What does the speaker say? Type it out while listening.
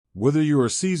Whether you're a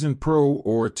seasoned pro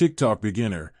or a TikTok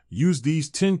beginner, use these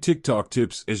 10 TikTok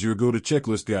tips as your go-to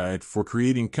checklist guide for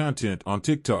creating content on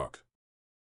TikTok.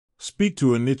 Speak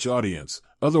to a niche audience,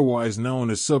 otherwise known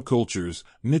as subcultures.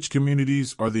 Niche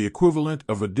communities are the equivalent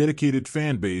of a dedicated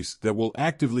fan base that will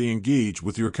actively engage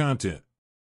with your content.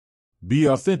 Be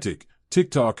authentic.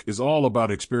 TikTok is all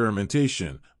about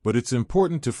experimentation, but it's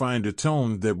important to find a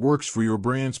tone that works for your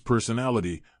brand's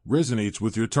personality, resonates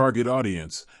with your target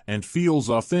audience, and feels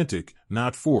authentic,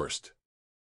 not forced.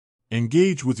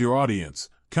 Engage with your audience.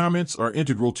 Comments are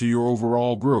integral to your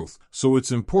overall growth, so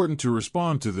it's important to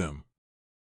respond to them.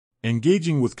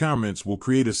 Engaging with comments will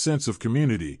create a sense of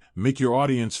community, make your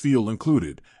audience feel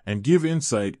included, and give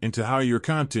insight into how your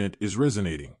content is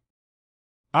resonating.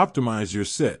 Optimize your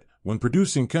set. When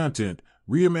producing content,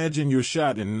 reimagine your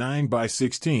shot in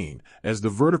 9:16, as the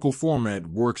vertical format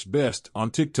works best on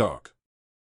TikTok.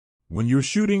 When you're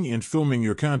shooting and filming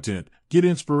your content, get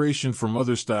inspiration from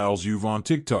other styles you've on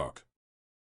TikTok.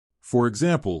 For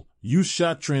example, use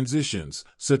shot transitions,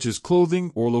 such as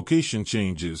clothing or location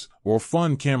changes, or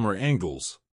fun camera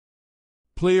angles.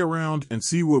 Play around and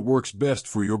see what works best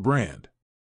for your brand.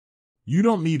 You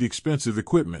don't need expensive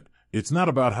equipment. It's not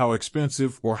about how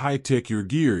expensive or high-tech your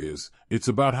gear is, it's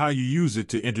about how you use it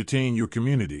to entertain your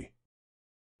community.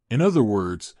 In other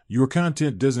words, your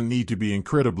content doesn't need to be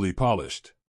incredibly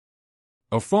polished.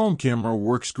 A phone camera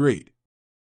works great.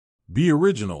 Be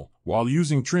original. While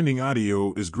using trending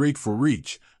audio is great for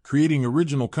reach, creating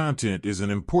original content is an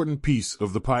important piece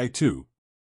of the pie too.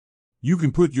 You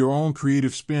can put your own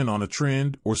creative spin on a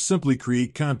trend or simply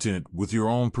create content with your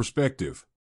own perspective.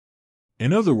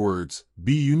 In other words,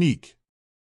 be unique.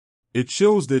 It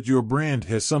shows that your brand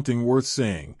has something worth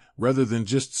saying, rather than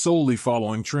just solely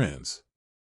following trends.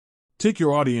 Take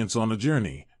your audience on a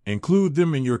journey. Include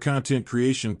them in your content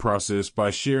creation process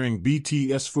by sharing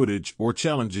BTS footage or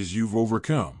challenges you've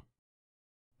overcome.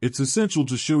 It's essential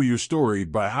to show your story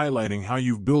by highlighting how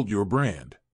you've built your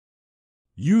brand.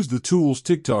 Use the tools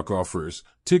TikTok offers.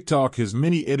 TikTok has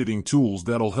many editing tools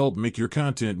that'll help make your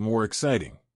content more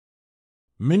exciting.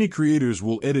 Many creators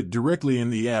will edit directly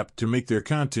in the app to make their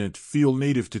content feel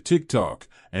native to TikTok,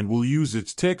 and will use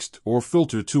its text or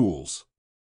filter tools.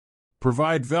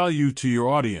 Provide value to your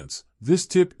audience. This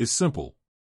tip is simple.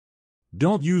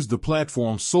 Don't use the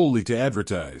platform solely to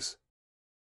advertise.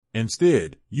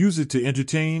 Instead, use it to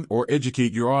entertain or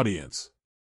educate your audience.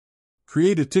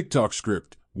 Create a TikTok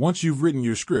script. Once you've written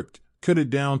your script, cut it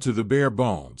down to the bare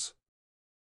bones.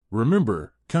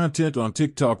 Remember, content on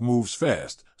TikTok moves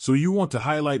fast, so you want to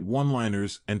highlight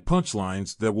one-liners and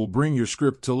punchlines that will bring your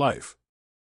script to life.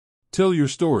 Tell your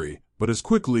story, but as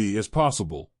quickly as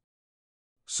possible.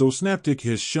 So Snaptic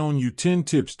has shown you 10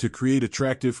 tips to create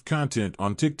attractive content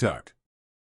on TikTok.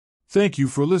 Thank you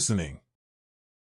for listening.